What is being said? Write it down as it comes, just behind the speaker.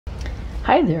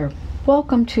Hi there,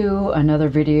 welcome to another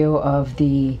video of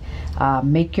the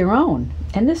make your own.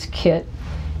 And this kit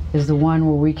is the one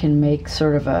where we can make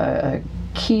sort of a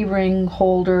key ring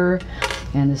holder,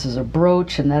 and this is a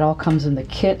brooch, and that all comes in the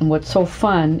kit. And what's so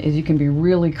fun is you can be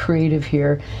really creative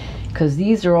here because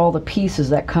these are all the pieces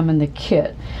that come in the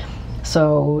kit.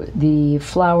 So the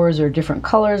flowers are different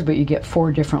colors, but you get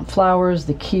 4 different flowers: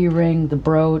 the key ring, the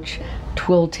brooch,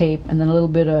 twill tape, and then a little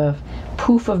bit of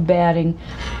poof of batting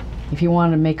if you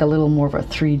want to make a little more of a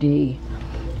 3D.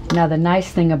 Now the nice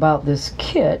thing about this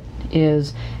kit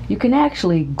is you can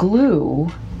actually glue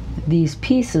these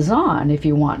pieces on if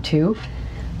you want to.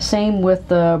 Same with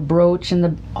the brooch and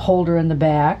the holder in the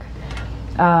back.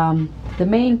 The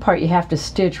main part you have to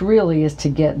stitch really is to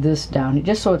get this down,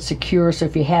 just so it's secure, so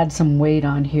if you had some weight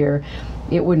on here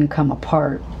it wouldn't come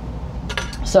apart.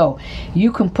 So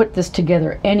you can put this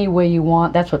together any way you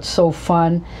want. That's what's so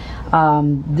fun.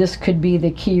 This could be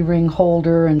the key ring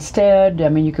holder instead. I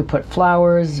mean, you could put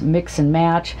flowers, mix and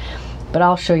match, but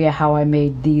I'll show you how I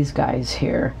made these guys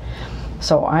here.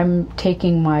 So I'm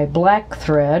taking my black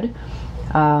thread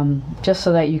just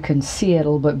so that you can see it a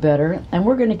little bit better, and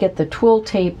we're going to get the twill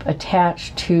tape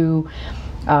attached to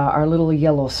our little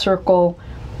yellow circle.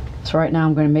 So right now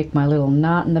I'm going to make my little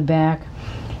knot in the back.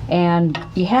 And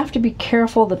you have to be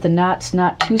careful that the knot's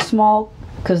not too small,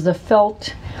 because the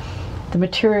felt, the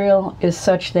material is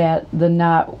such that the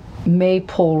knot may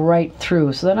pull right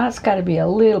through. So the knot's got to be a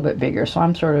little bit bigger. So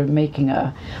I'm sort of making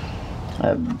a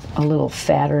little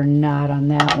fatter knot on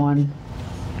that one.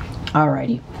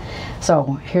 Alrighty.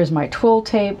 So here's my twill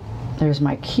tape. There's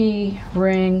my key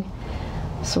ring.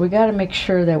 So we got to make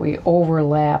sure that we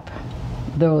overlap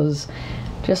those,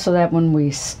 just so that when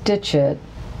we stitch it,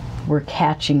 we're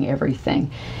catching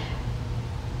everything.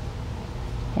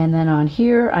 And then on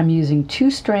here I'm using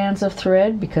 2 strands of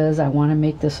thread because I want to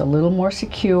make this a little more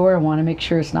secure. I want to make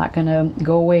sure it's not going to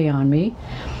go away on me.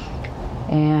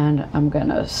 And I'm going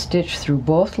to stitch through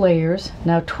both layers.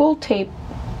 Now twill tape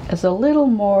is a little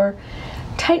more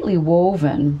tightly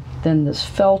woven than this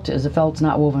felt is. The felt's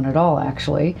not woven at all,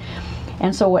 actually.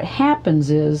 And so what happens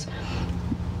is,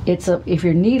 if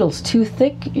your needle's too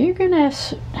thick, you're gonna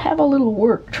have a little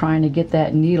work trying to get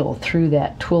that needle through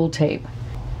that twill tape.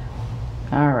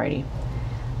 Alrighty,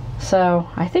 so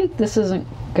I think this isn't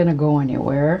gonna go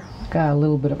anywhere. Got a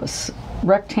little bit of a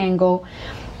rectangle.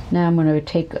 Now I'm gonna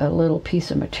take a little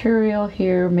piece of material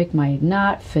here, make my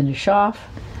knot, finish off.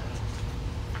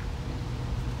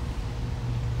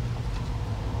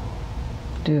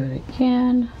 Do it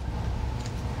again.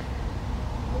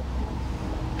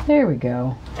 There we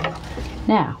go.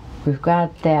 Now we've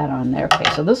got that on there. Okay,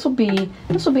 so this will be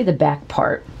the back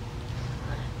part.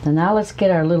 And now let's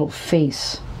get our little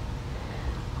face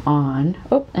on.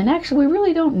 Oh, and actually we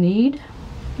really don't need,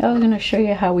 I was going to show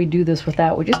you how we do this with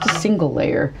just a single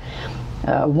layer,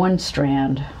 1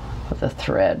 strand of the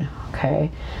thread.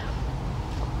 Okay,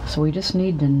 so we just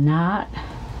need to knot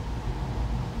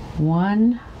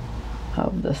 1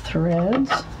 of the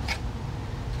threads.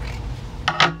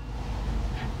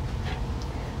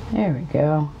 There we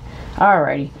go.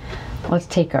 Alrighty, let's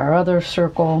take our other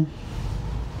circle.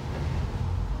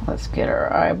 Let's get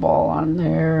our eyeball on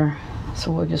there.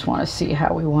 So we'll just want to see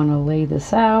how we want to lay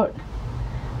this out.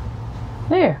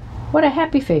 There, what a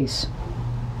happy face.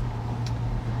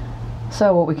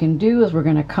 So what we can do is we're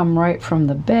going to come right from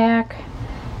the back,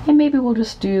 and maybe we'll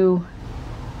just do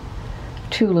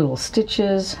 2 little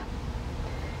stitches.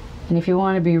 And if you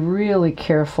want to be really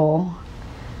careful,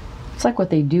 it's like what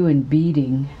they do in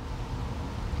beading,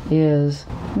 is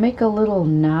make a little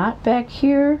knot back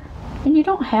here, and you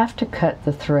don't have to cut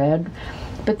the thread,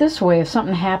 but this way if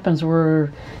something happens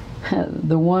where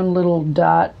the one little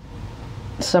dot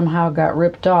somehow got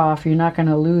ripped off, you're not going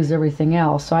to lose everything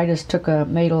else. So I just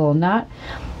made a little knot,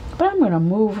 but I'm going to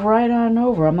move right on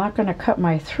over. I'm not going to cut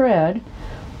my thread,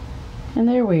 and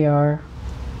there we are.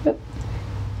 Oop.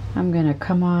 I'm going to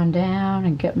come on down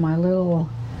and get my little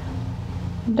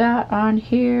dot on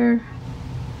here.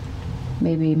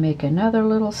 Maybe make another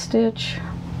little stitch.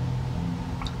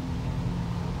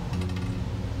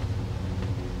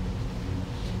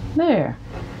 There.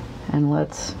 And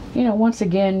let's, once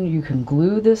again, you can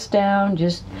glue this down.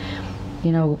 Just,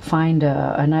 find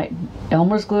a nice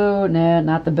Elmer's glue. Nah,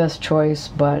 not the best choice,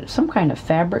 but some kind of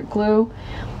fabric glue.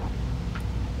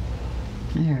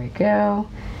 There we go.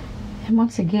 And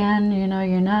once again, you're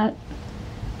not,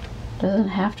 doesn't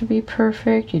have to be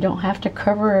perfect. You don't have to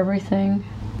cover everything.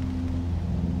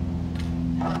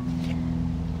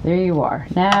 There you are.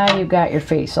 Now you've got your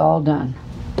face all done.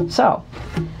 So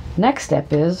next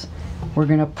step is we're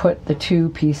going to put the 2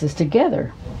 pieces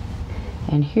together.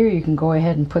 And here you can go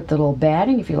ahead and put the little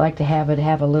batting if you like to have it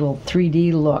have a little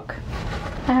 3D look.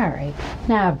 Alright,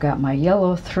 now I've got my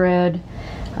yellow thread,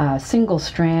 single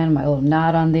strand, my little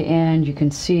knot on the end. You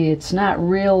can see it's not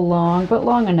real long, but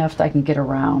long enough that I can get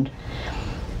around.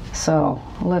 So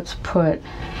let's put,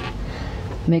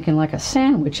 making like a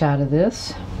sandwich out of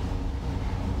this.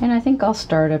 And I think I'll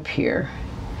start up here.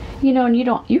 You know, and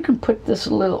you can put this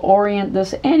little, orient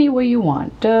this any way you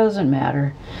want, doesn't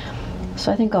matter.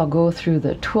 So I think I'll go through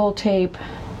the twill tape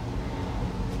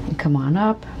and come on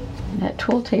up. That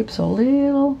twill tape's a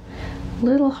little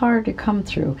hard to come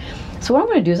through. So what I'm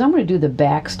going to do is I'm going to do the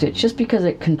back stitch just because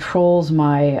it controls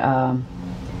my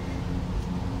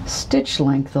stitch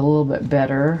length a little bit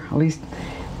better. At least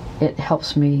it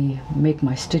helps me make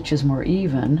my stitches more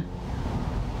even.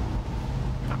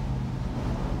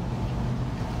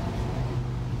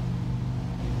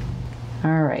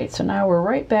 Alright, so now we're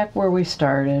right back where we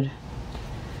started.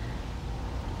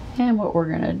 And what we're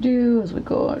going to do is we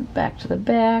go back to the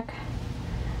back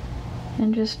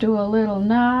and just do a little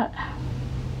knot.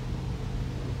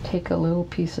 Take a little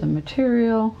piece of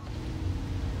material,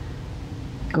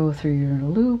 go through your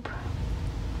loop,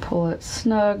 pull it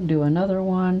snug, do another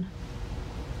one.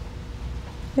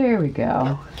 There we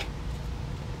go.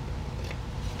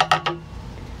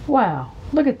 Wow,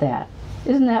 look at that.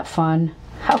 Isn't that fun?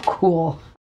 How cool.